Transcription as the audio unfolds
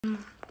Don't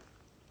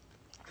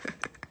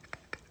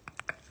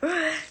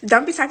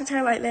be talking to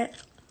her like that.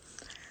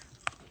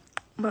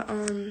 But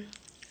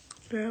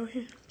girl, what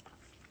you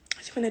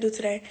finna do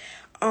today?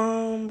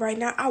 Right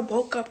now I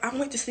woke up. I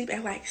went to sleep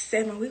at like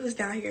 7. We was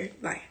down here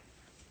like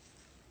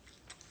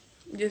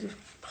just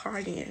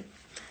partying.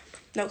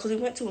 No, cause we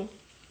went to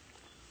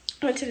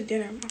the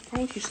dinner. My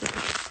phone keeps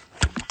slipping.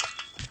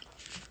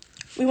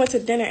 We went to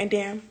dinner and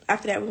then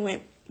after that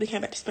we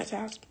came back to Spencer's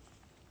house.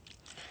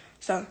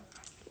 So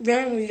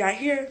then when we got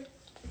here,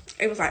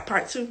 it was like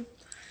part 2.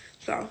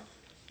 So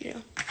yeah.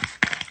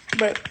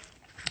 But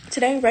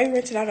today Ray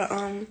rented out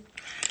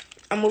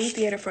a movie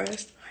theater for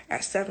us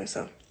at 7,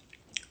 so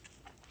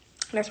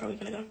that's where we're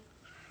gonna go.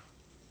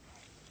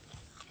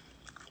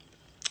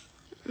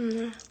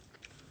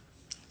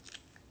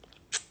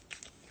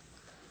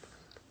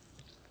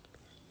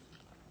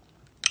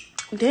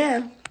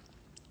 Then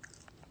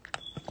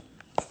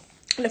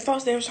the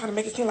folks, they were trying to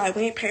make it seem like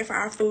we ain't paying for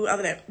our food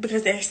other than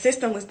because their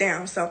system was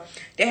down, so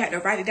they had to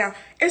write it down.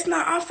 It's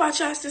not our fault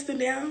y'all system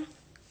down.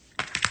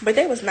 But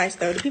they was nice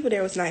though. The people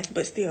there was nice,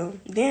 but still.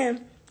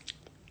 Then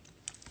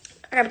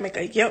I gotta make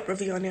a Yelp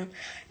review on them.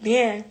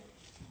 Then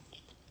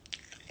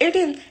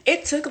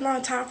it took a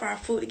long time for our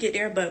food to get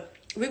there, but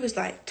we was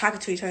like talking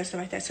to each other and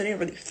stuff like that, so they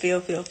didn't really feel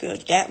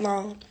that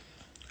long.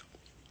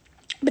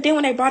 But then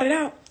when they brought it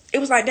out, it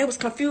was like they was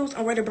confused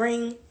on where to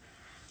bring.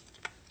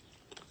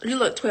 You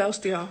look 12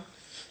 still.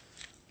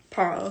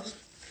 Pause.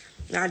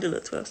 Nah, I do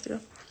look 12 still.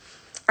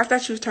 I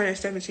thought you was turning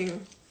 17.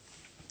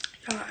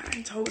 Y'all, I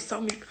ain't told so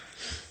many.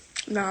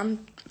 No,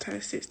 I'm turning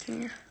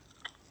 16.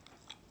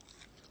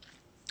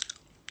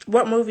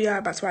 What movie y'all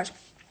about to watch?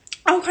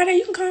 Oh, Carter,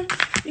 you can come.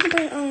 You can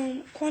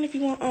bring Quan if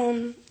you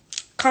want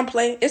come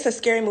play. It's a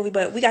scary movie,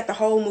 but we got the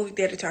whole movie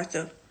theater to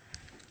ourselves.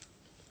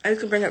 And you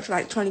can bring up to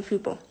like 20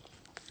 people.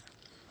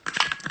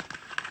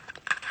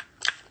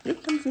 You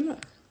can come if you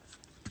want.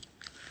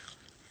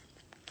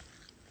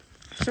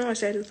 Someone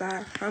said it's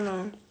I don't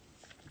know.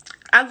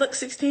 I look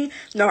 16.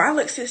 No, I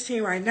look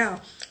 16 right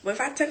now. But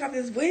if I take off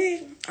this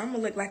wig, I'm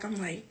gonna look like I'm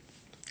like.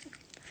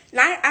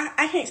 Now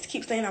I can't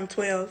keep saying I'm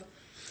 12.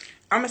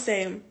 I'm gonna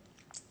say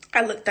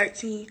I look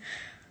 13.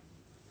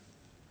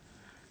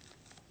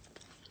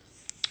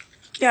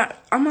 Yeah,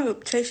 I'm gonna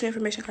text you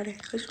information, Cardi.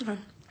 Cause you know,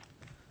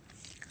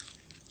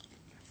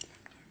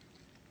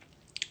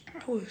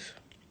 I was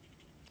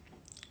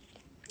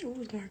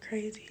going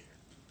crazy.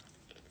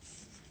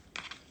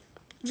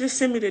 Just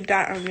send me the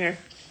dot on there.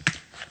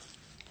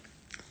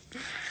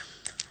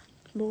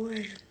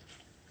 Boy.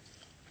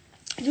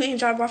 You ain't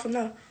drop off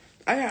enough.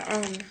 I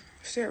got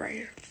shit right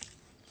here.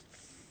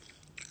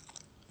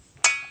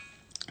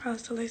 Oh,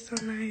 Solai so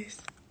nice.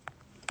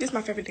 This is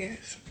my favorite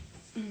dance.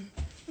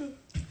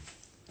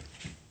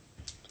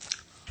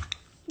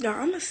 Y'all,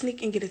 I'm gonna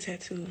sneak and get a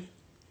tattoo.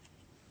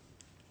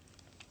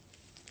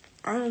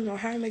 I don't know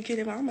how I'm gonna get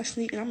it, but I'm gonna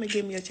sneak and I'm gonna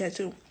get me a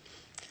tattoo.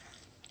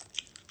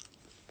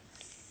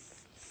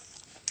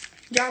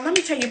 Y'all, let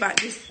me tell you about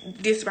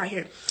this right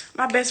here.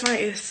 My best friend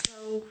is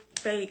so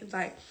fake.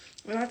 Like,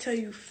 when I tell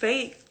you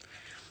fake,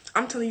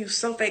 I'm telling you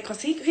so fake.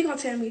 Because he gonna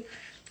tell me,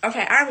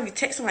 okay, I don't really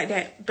text him like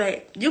that,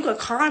 but you could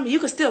call me. You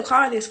could still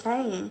call this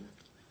phone.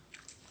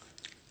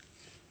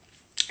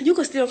 You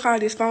could still call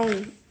this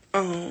phone,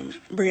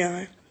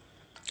 Brian.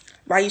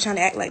 Why you trying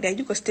to act like that?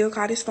 You could still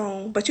call this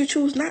phone, but you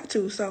choose not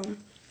to, so.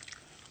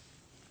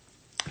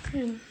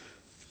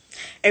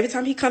 Every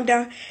time he come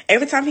down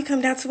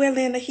to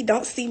Atlanta, he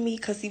don't see me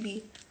because he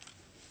be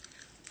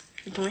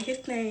doing his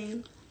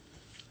thing.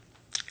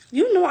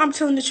 You know I'm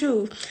telling the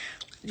truth.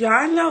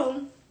 Y'all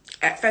know,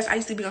 at first I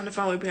used to be on the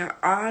phone with Brian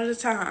all the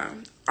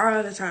time.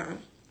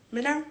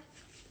 But now,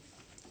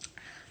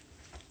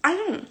 I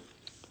don't.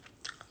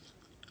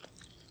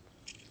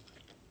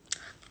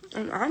 I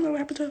don't know what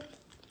happened to him.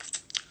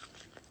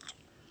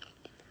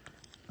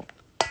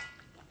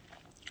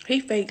 He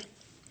fake.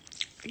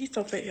 He's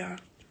so fake, y'all.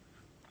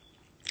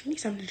 I need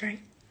something to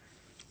drink.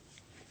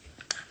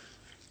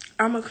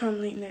 I'm gonna come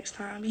late next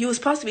time. You was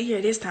supposed to be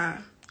here this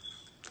time.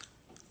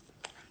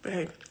 But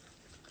hey.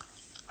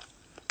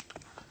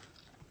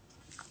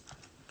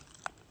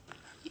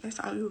 That's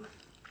all you.